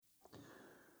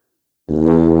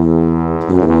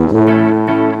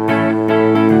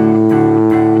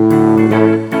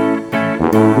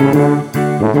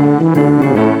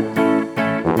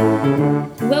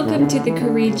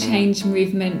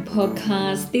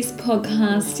podcast. This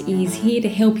podcast is here to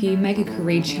help you make a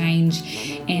career change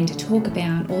and to talk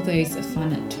about all those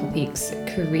fun topics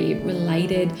career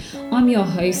related. I'm your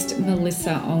host,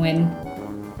 Melissa Owen.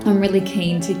 I'm really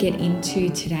keen to get into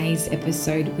today's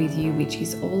episode with you, which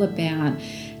is all about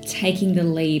taking the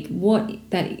leap, what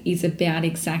that is about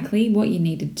exactly, what you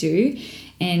need to do,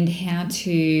 and how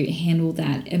to handle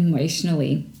that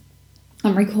emotionally.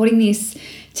 I'm recording this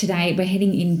today. We're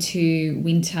heading into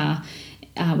winter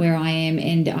where I am,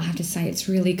 and I have to say it's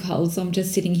really cold, so I'm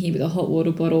just sitting here with a hot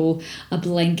water bottle, a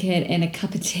blanket and a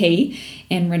cup of tea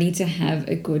and ready to have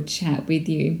a good chat with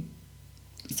you.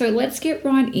 So let's get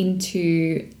right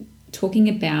into talking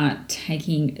about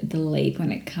taking the leap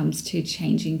when it comes to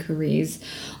changing careers.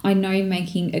 I know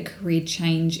making a career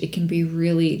change, it can be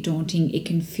really daunting. It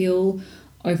can feel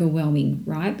overwhelming,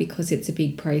 right? Because it's a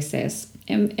big process.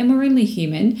 And we're only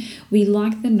human. We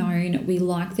like the known, we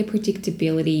like the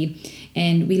predictability,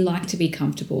 and we like to be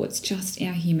comfortable. It's just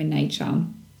our human nature.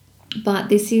 But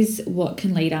this is what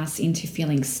can lead us into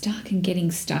feeling stuck and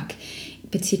getting stuck,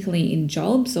 particularly in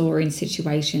jobs or in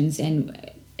situations,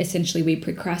 and essentially we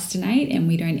procrastinate and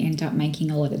we don't end up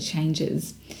making a lot of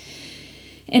changes.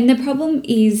 And the problem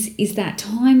is that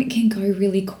time can go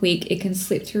really quick. It can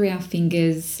slip through our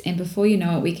fingers, and before you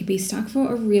know it, we can be stuck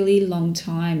for a really long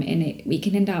time, and we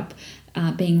can end up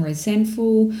being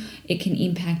resentful. It can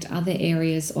impact other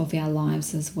areas of our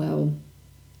lives as well.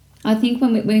 I think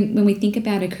when we think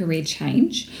about a career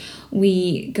change,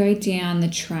 we go down the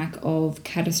track of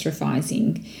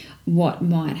catastrophizing what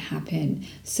might happen.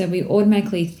 So we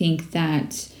automatically think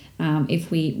that if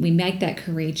we make that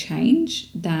career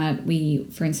change, that we,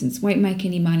 for instance, won't make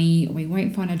any money, or we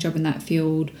won't find a job in that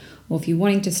field, or if you're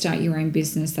wanting to start your own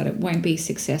business, that it won't be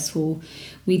successful.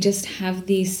 We just have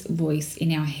this voice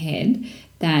in our head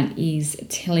that is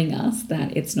telling us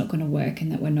that it's not going to work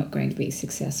and that we're not going to be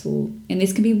successful. And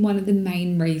this can be one of the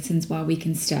main reasons why we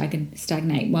can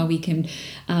stagnate, why we can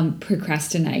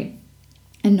procrastinate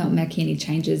and not make any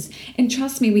changes. And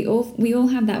trust me, we all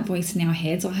have that voice in our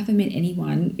heads. I haven't met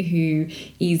anyone who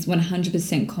is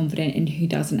 100% confident and who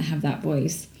doesn't have that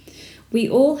voice. We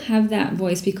all have that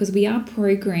voice because we are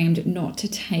programmed not to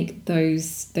take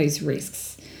those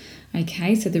risks.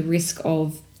 Okay, so the risk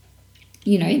of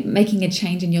making a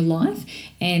change in your life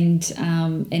and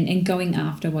going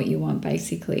after what you want,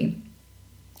 basically.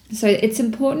 So it's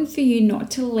important for you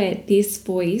not to let this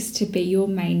voice to be your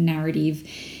main narrative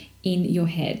in your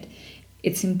head.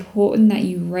 It's important that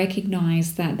you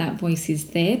recognize that voice is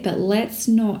there, but let's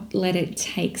not let it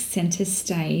take center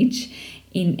stage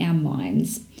in our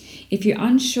minds. If you're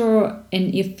unsure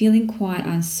and you're feeling quite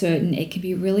uncertain, it can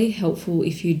be really helpful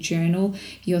if you journal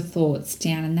your thoughts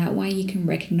down, and that way you can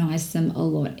recognize them a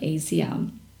lot easier.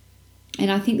 And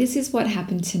I think this is what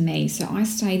happened to me. So I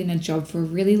stayed in a job for a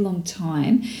really long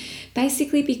time,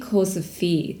 basically because of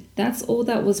fear. That's all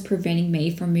that was preventing me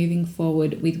from moving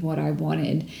forward with what I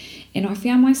wanted. And I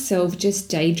found myself just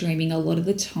daydreaming a lot of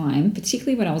the time,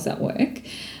 particularly when I was at work,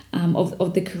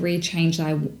 of the career change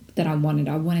that I wanted.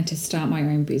 I wanted to start my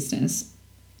own business.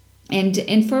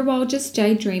 And for a while, just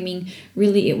daydreaming,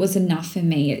 really, it was enough for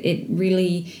me. It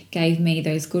really gave me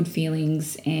those good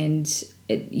feelings, and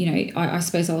I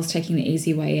suppose I was taking the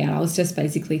easy way out. I was just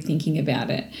basically thinking about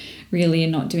it, really,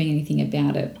 and not doing anything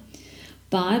about it.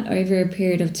 But over a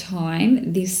period of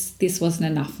time, this wasn't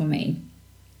enough for me.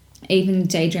 Even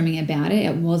daydreaming about it,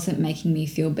 it wasn't making me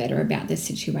feel better about the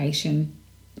situation.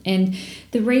 And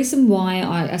the reason why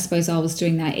I suppose I was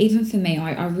doing that, even for me,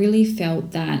 I really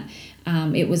felt that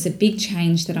it was a big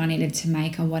change that I needed to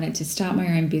make. I wanted to start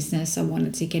my own business. I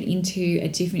wanted to get into a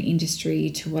different industry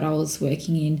to what I was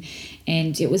working in.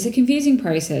 And it was a confusing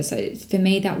process. For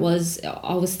me, I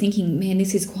was thinking, man,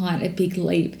 this is quite a big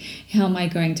leap. How am I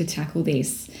going to tackle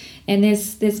this? And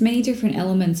there's many different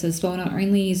elements as well. Not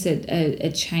only is it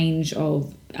a change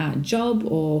of job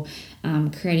or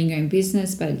creating your own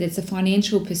business, but there's a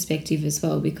financial perspective as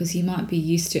well, because you might be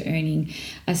used to earning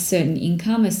a certain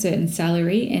income, a certain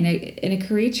salary, and a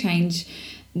career change,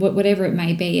 whatever it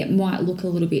may be, it might look a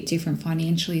little bit different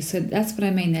financially. So that's what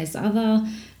I mean. There's other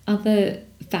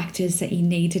factors that you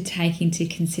need to take into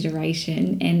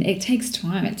consideration, and it takes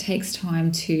time. It takes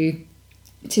time to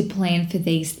plan for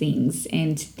these things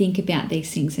and think about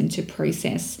these things and to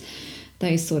process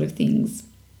those sort of things.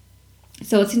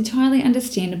 So it's entirely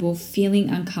understandable feeling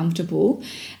uncomfortable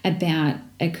about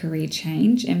a career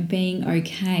change and being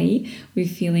okay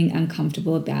with feeling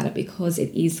uncomfortable about it, because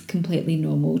it is completely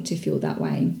normal to feel that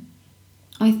way.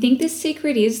 I think the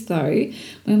secret is, though,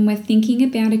 when we're thinking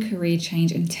about a career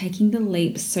change and taking the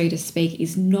leap, so to speak,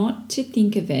 is not to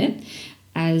think of it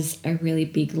as a really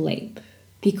big leap.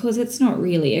 because it's not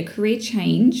really. A career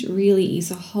change really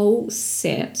is a whole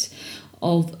set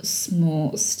of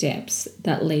small steps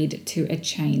that lead to a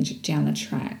change down the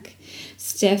track.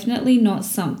 It's definitely not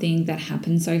something that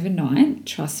happens overnight.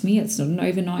 Trust me, it's not an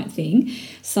overnight thing.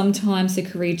 Sometimes a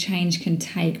career change can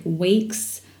take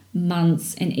weeks,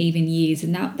 months, and even years.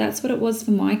 And that's what it was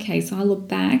for my case. I look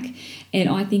back and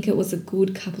I think it was a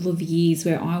good couple of years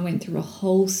where I went through a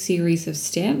whole series of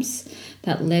steps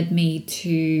that led me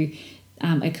to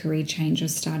a career change of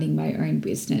starting my own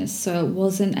business. So it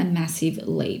wasn't a massive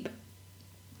leap.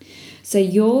 So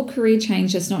your career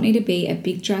change does not need to be a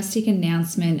big drastic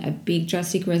announcement, a big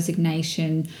drastic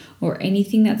resignation, or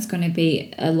anything that's going to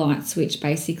be a light switch.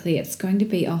 Basically, it's going to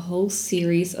be a whole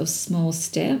series of small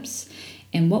steps.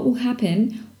 And what will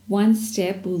happen, one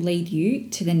step will lead you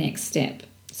to the next step.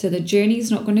 So the journey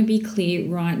is not going to be clear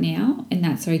right now, and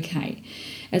that's okay.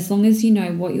 As long as you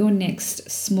know what your next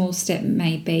small step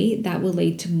may be, that will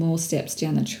lead to more steps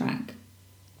down the track.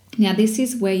 Now, this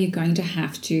is where you're going to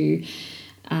have to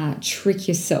trick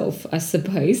yourself, I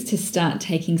suppose, to start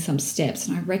taking some steps.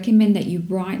 And I recommend that you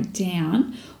write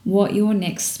down what your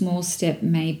next small step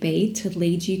may be to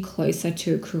lead you closer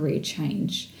to a career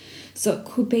change. So it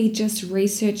could be just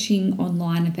researching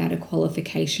online about a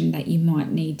qualification that you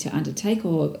might need to undertake,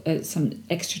 or some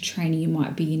extra training you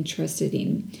might be interested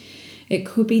in. It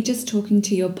could be just talking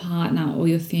to your partner or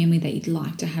your family that you'd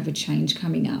like to have a change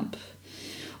coming up.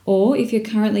 Or if you're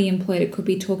currently employed, it could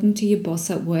be talking to your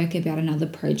boss at work about another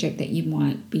project that you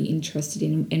might be interested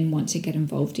in and want to get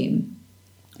involved in.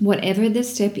 Whatever the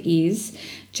step is,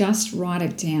 just write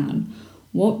it down.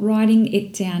 What writing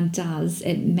it down does,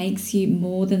 it makes you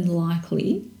more than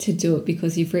likely to do it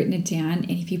because you've written it down,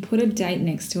 and if you put a date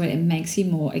next to it, it makes you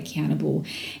more accountable.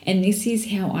 And this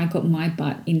is how I got my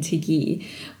butt into gear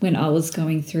when I was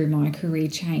going through my career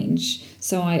change.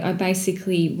 So I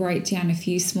basically wrote down a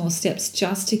few small steps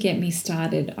just to get me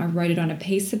started. I wrote it on a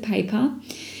piece of paper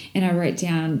and I wrote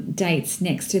down dates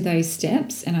next to those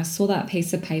steps, and I saw that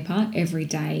piece of paper every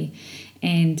day.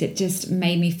 And it just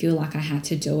made me feel like I had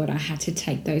to do it. I had to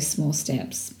take those small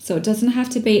steps. So it doesn't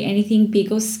have to be anything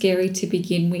big or scary to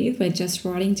begin with. We're just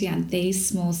writing down these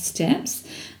small steps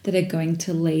that are going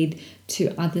to lead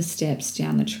to other steps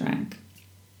down the track.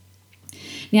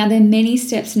 Now, there are many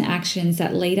steps and actions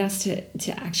that lead us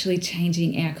to actually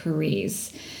changing our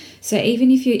careers. So even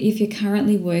if you're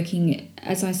currently working,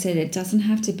 as I said, it doesn't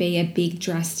have to be a big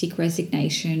drastic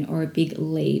resignation or a big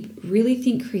leap. Really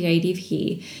think creative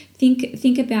here.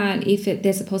 Think about if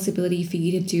there's a possibility for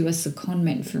you to do a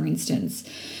secondment, for instance,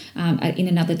 in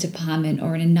another department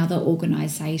or in another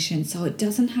organization. So it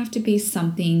doesn't have to be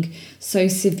something so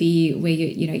severe where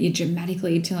you're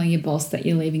dramatically telling your boss that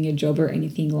you're leaving your job or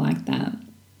anything like that.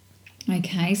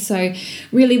 Okay, so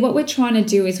really what we're trying to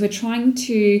do is we're trying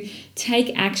to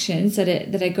take actions that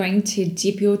are going to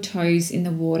dip your toes in the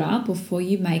water before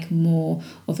you make more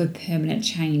of a permanent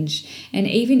change. And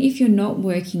even if you're not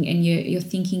working and you're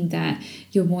thinking that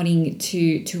you're wanting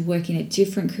to work in a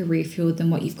different career field than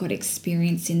what you've got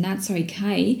experience in, that's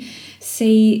okay.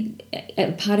 See,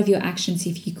 part of your actions,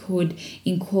 if you could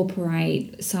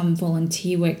incorporate some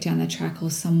volunteer work down the track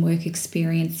or some work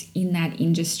experience in that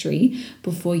industry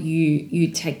before you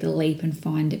take the leap and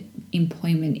find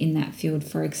employment in that field,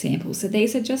 for example. So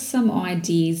these are just some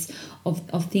ideas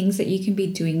of things that you can be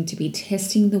doing to be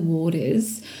testing the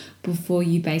waters before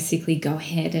you basically go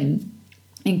ahead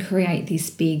and create this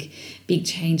big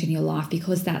change in your life,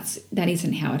 because that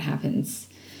isn't how it happens.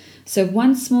 So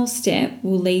one small step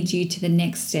will lead you to the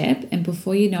next step, and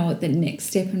before you know it, the next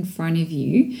step in front of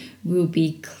you will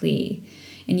be clear.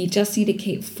 And you just need to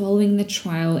keep following the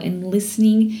trail and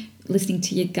listening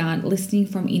to your gut, listening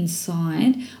from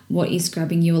inside what is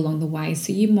grabbing you along the way.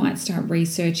 So you might start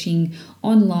researching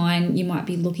online, you might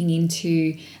be looking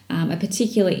into a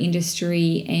particular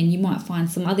industry, and you might find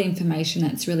some other information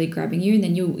that's really grabbing you, and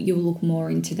then you'll look more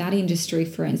into that industry,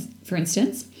 for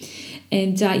instance.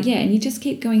 And and you just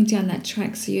keep going down that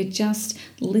track. So you're just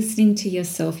listening to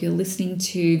yourself, you're listening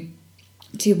to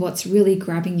what's really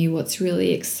grabbing you, what's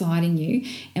really exciting you,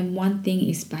 and one thing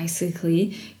is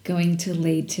basically going to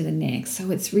lead to the next.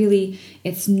 So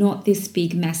it's not this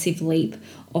big massive leap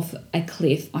off a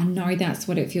cliff. I know that's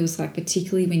what it feels like,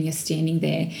 particularly when you're standing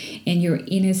there and you're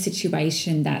in a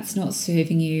situation that's not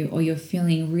serving you, or you're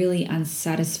feeling really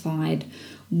unsatisfied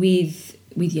with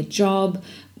your job,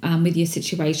 with your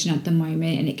situation at the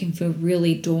moment, and it can feel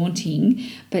really daunting.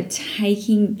 But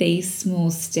taking these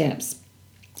small steps,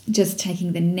 just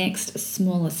taking the next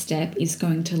smaller step, is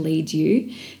going to lead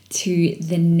you to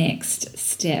the next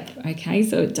step. Okay,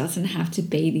 so it doesn't have to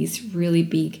be this really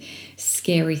big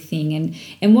scary thing.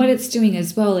 And what it's doing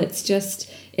as well, it's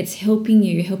just it's helping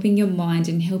your mind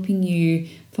and helping you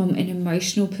from an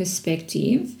emotional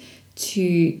perspective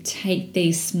to take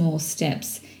these small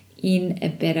steps in a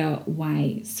better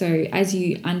way. So as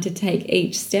you undertake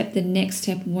each step, the next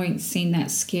step won't seem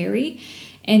that scary,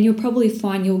 and you'll probably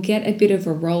find you'll get a bit of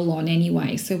a roll on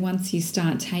anyway. So once you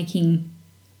start taking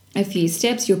a few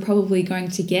steps, you're probably going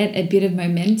to get a bit of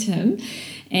momentum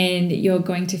and you're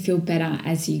going to feel better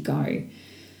as you go.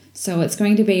 So it's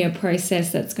going to be a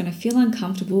process that's going to feel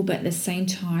uncomfortable, but at the same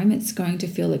time, it's going to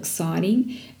feel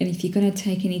exciting. And if you're going to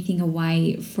take anything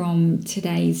away from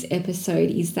today's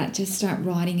episode, is that just start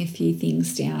writing a few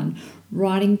things down,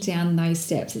 writing down those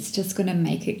steps. It's just going to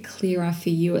make it clearer for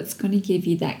you. It's going to give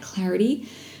you that clarity,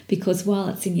 because while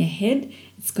it's in your head,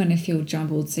 it's going to feel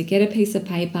jumbled. So get a piece of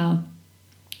paper,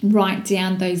 write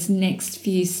down those next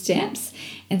few steps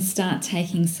and start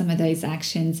taking some of those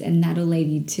actions, and that'll lead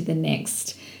you to the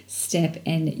next step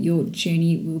and your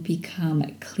journey will become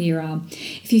clearer.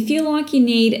 If you feel like you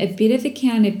need a bit of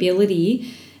accountability,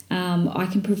 I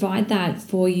can provide that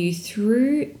for you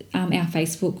through our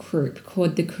Facebook group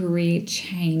called the Career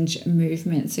Change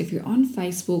Movement. So if you're on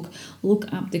Facebook,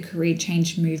 look up the Career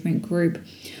Change Movement group.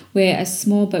 We're a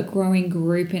small but growing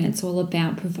group, and it's all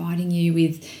about providing you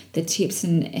with the tips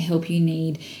and help you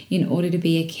need in order to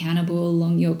be accountable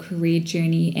along your career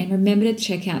journey. And remember to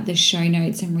check out the show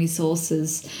notes and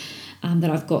resources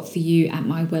that I've got for you at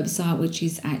my website, which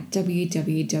is at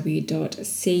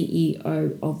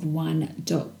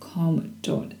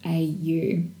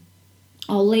www.ceof1.com.au.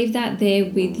 I'll leave that there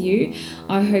with you.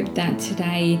 I hope that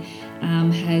today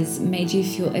has made you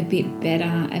feel a bit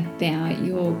better about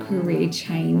your career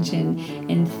change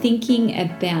and thinking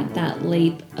about that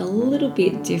leap a little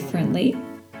bit differently.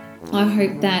 I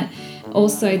hope that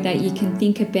also that you can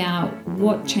think about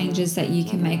what changes that you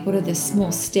can make, what are the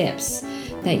small steps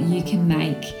that you can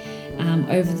make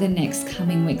over the next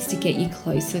coming weeks to get you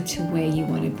closer to where you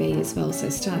want to be as well. So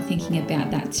start thinking about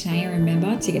that today, and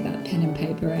remember to get that pen and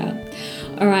paper out.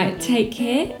 All right, take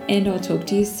care, and I'll talk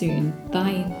to you soon.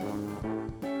 Bye.